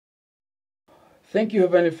Thank you,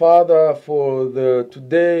 Heavenly Father, for the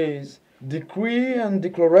today's decree and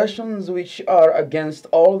declarations which are against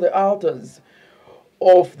all the altars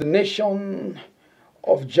of the nation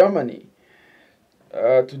of Germany.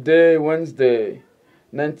 Today, Wednesday,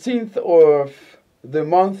 19th of the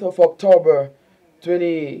month of October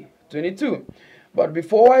 2022. But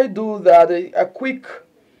before I do that, a quick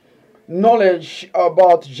knowledge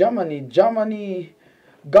about Germany.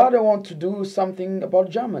 God wants to do something about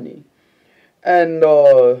Germany. And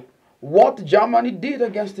what Germany did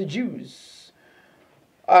against the Jews.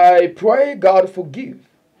 I pray God forgive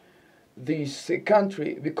this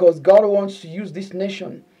country, because God wants to use this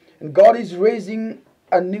nation. And God is raising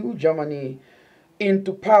a new Germany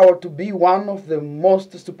into power to be one of the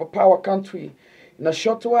most superpower country in a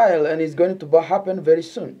short while, and it's going to happen very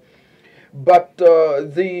soon. But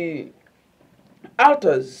the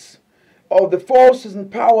altars of the forces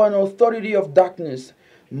and power and authority of darkness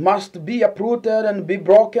must be uprooted and be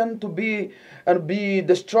broken to be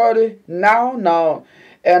destroyed now.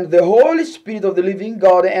 And the Holy Spirit of the living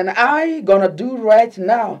God and I gonna do right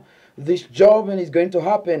now this job, and it's going to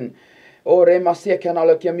happen. And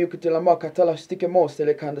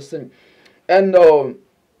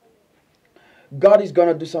God is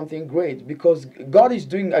gonna do something great, because God is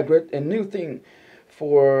doing a new thing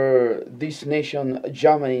for this nation,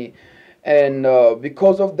 Germany. And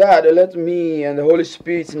because of that, let me and the Holy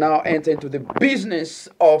Spirit now enter into the business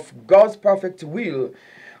of God's perfect will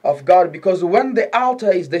of God. Because when the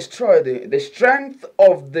altar is destroyed, the strength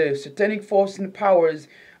of the satanic force and powers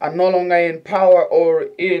are no longer in power or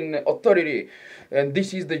in authority. And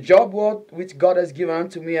this is the job which God has given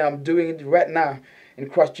unto me. I'm doing it right now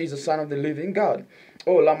in Christ Jesus, Son of the living God.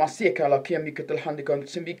 Oh, la masika la kia mikatel handikon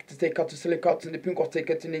simbik to take out to silicate in the pink or take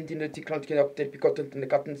it in the tikant picot in the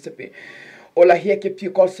cotton sippy. Oh, la hieke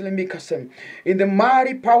pukol silimikasem. In the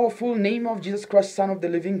mighty, powerful name of Jesus Christ, Son of the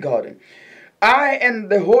living God, I and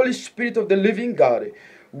the Holy Spirit of the living God,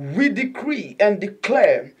 we decree and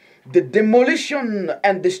declare the demolition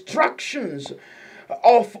and destructions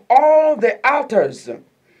of all the altars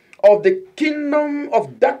of the kingdom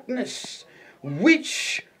of darkness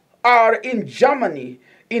which are in Germany,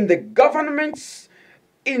 in the governments,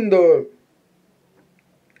 in the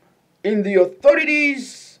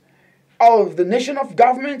authorities of the nation of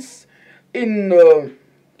governments, in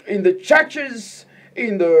the churches,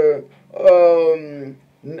 in the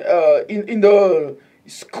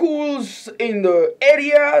schools, in the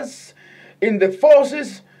areas, in the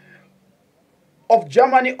forces of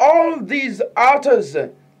Germany. All these altars,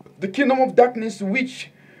 the kingdom of darkness,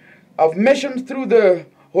 which I've mentioned through the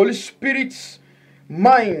Holy Spirit's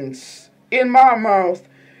minds in my mouth,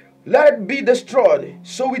 let it be destroyed.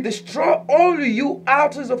 So we destroy all you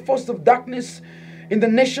altars of force of darkness in the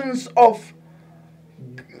nations of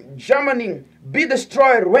Germany. Be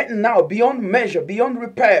destroyed right now, beyond measure, beyond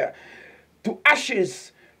repair, to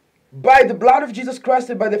ashes, by the blood of Jesus Christ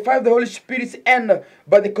and by the fire of the Holy Spirit and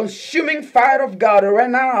by the consuming fire of God right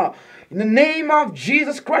now. In the name of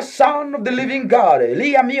Jesus Christ, Son of the living God. In the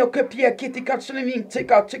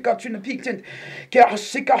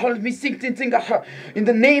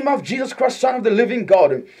name of Jesus Christ, Son of the living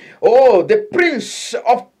God. Oh, the Prince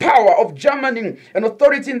of power of Germany and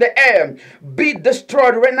authority in the air, be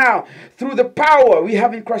destroyed right now through the power we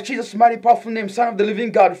have in Christ Jesus' mighty powerful name, Son of the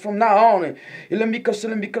living God, from now on.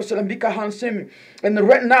 And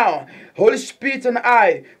right now, Holy Spirit and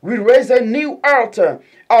I, we raise a new altar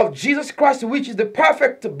of Jesus Christ, which is the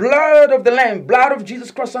perfect blood of the Lamb, blood of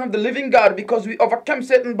Jesus Christ, Son of the living God, because we overcome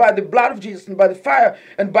Satan by the blood of Jesus and by the fire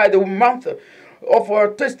and by the mouth of our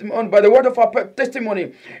testimony, by the word of our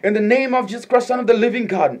testimony. In the name of Jesus Christ, Son of the living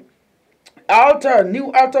God. Altar,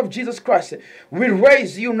 new altar of Jesus Christ, we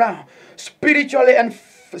raise you now, spiritually and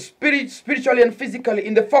physically,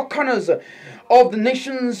 in the four corners of the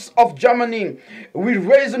nations of Germany. We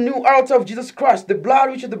raise a new altar of Jesus Christ, the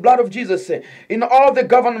blood which is the blood of Jesus, in all the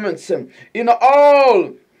governments, in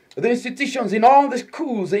all the institutions, in all the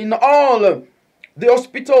schools, in all the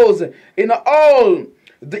hospitals, in all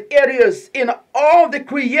the areas, in all the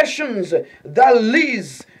creations that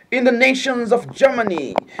lives in the nations of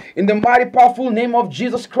Germany, in the mighty powerful name of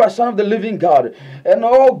Jesus Christ, Son of the living God. And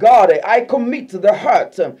oh God, I commit the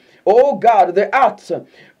heart, oh God, the heart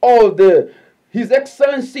of His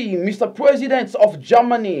Excellency, Mr. President of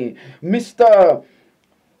Germany, Mr.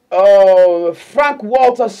 Frank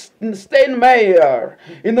Walter Steinmeier,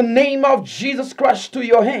 in the name of Jesus Christ, to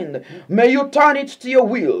your hand. May you turn it to your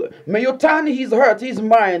will. May you turn his heart, his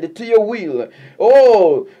mind to your will.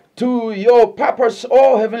 Oh, to your purpose,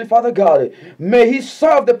 oh Heavenly Father God. May he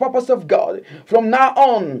serve the purpose of God. From now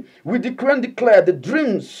on, we decree and declare the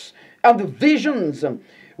dreams and the visions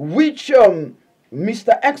which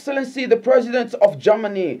Mr. Excellency, the President of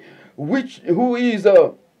Germany, who is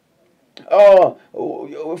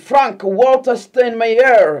Frank Walter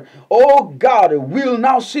Steinmeier, oh God, will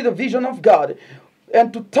now see the vision of God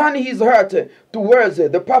and to turn his heart towards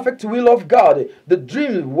the perfect will of God, the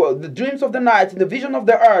dreams of the night, the vision of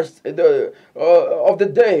the earth, of the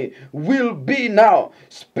day will be now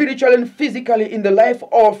spiritually and physically in the life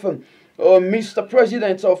of Mr.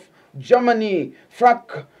 President of Germany,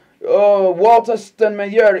 Frank Walter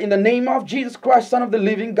Steinmeier, in the name of Jesus Christ, Son of the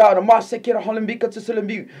living God.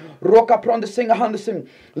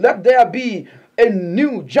 Let there be a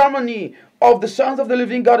new Germany of the sons of the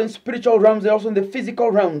living God in spiritual realms and also in the physical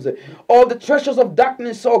realms. All the treasures of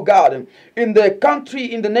darkness, oh God, in the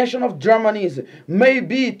country, in the nation of Germany, may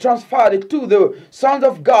be transferred to the sons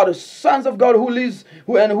of God who lives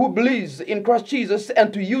who believes in Christ Jesus,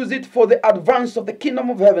 and to use it for the advance of the kingdom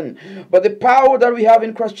of heaven. But the power that we have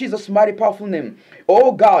in Christ Jesus' mighty powerful name,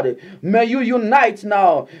 oh God, may you unite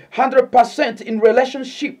now 100% in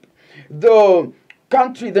relationship the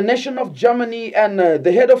country, the nation of Germany, and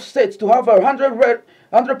the head of states to have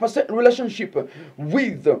 100% relationship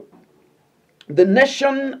with the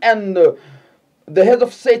nation and the head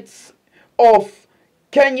of states of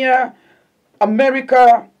Kenya,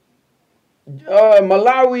 America,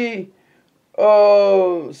 Malawi,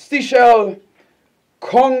 Seychelles,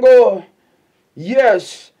 Congo,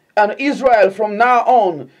 yes, and Israel from now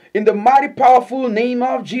on, in the mighty powerful name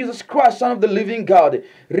of Jesus Christ, Son of the living God.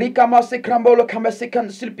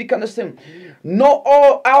 No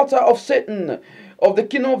altar of Satan, of the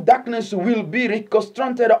kingdom of darkness, will be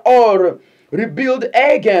reconstructed or rebuilt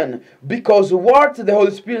again, because what the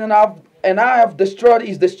Holy Spirit and I have destroyed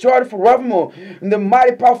is destroyed forevermore. In the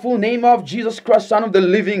mighty powerful name of Jesus Christ, Son of the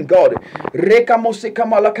living God.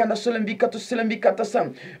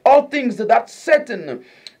 All things that Satan,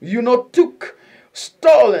 took,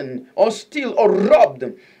 stolen, or steal, or robbed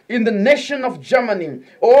in the nation of Germany,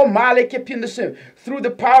 oh Malekepindese, through the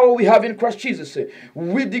power we have in Christ Jesus,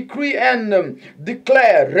 we decree and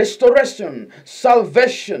declare restoration,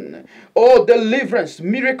 salvation, oh deliverance,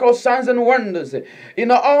 miracles, signs and wonders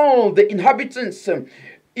in all the inhabitants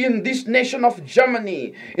in this nation of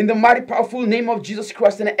Germany, in the mighty powerful name of Jesus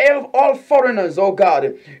Christ, and all foreigners, oh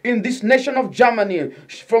God, in this nation of Germany,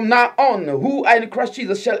 from now on, who are in Christ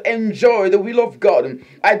Jesus shall enjoy the will of God.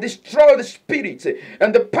 I destroy the spirit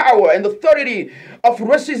and the power and authority of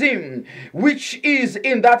racism, which is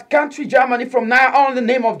in that country, Germany, from now on, in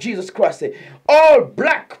the name of Jesus Christ. All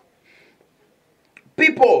black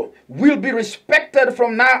people will be respected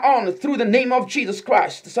from now on through the name of Jesus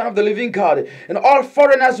Christ, the Son of the living God. And all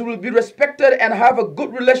foreigners will be respected and have a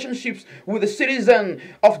good relationships with the citizen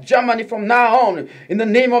of Germany from now on, in the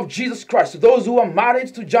name of Jesus Christ. Those who are married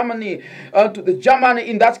to Germany, to the Germany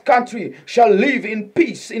in that country, shall live in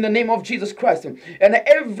peace in the name of Jesus Christ. And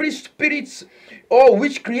every spirit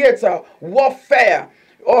which creates a warfare,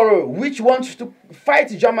 or which wants to fight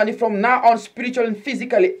Germany from now on, spiritually and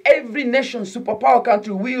physically, every nation, superpower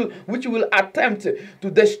country which will attempt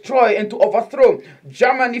to destroy and to overthrow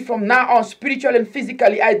Germany from now on, spiritually and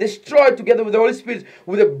physically, I destroy together with the Holy Spirit,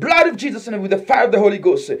 with the blood of Jesus and with the fire of the Holy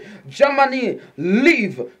Ghost. Germany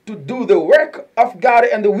live to do the work of God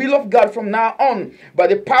and the will of God from now on, by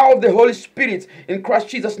the power of the Holy Spirit in Christ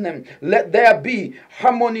Jesus' name. Let there be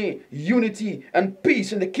harmony, unity, and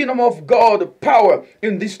peace in the kingdom of God, power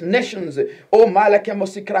in these nations. Oh my,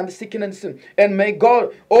 and may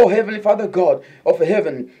God, oh Heavenly Father God of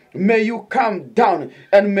heaven, may you come down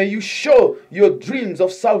and may you show your dreams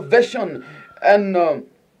of salvation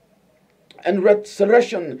and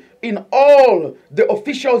restoration in all the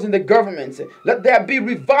officials in the government. Let there be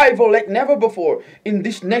revival like never before in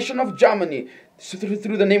this nation of Germany,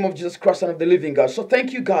 through the name of Jesus Christ, Son of the living God. So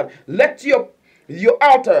thank you, God. Let your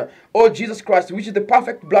altar, oh Jesus Christ, which is the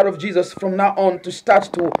perfect blood of Jesus, from now on to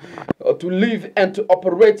start to live and to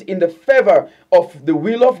operate in the favor of the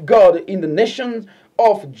will of God in the nation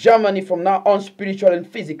of Germany from now on, spiritually and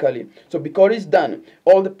physically. So because it's done,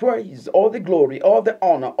 all the praise, all the glory, all the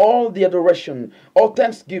honor, all the adoration, all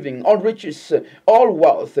thanksgiving, all riches, all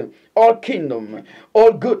wealth, all kingdom,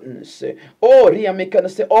 all goodness, all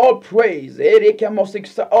praise,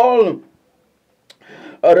 all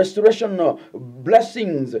restoration,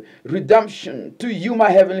 blessings, redemption to you,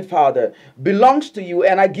 my Heavenly Father, belongs to you,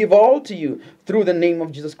 and I give all to you through the name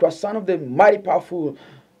of Jesus Christ, Son of the mighty, powerful,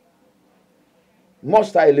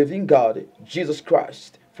 most high living God, Jesus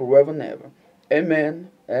Christ, forever and ever.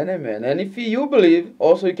 Amen and amen. And if you believe,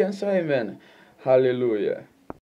 also you can say amen. Hallelujah.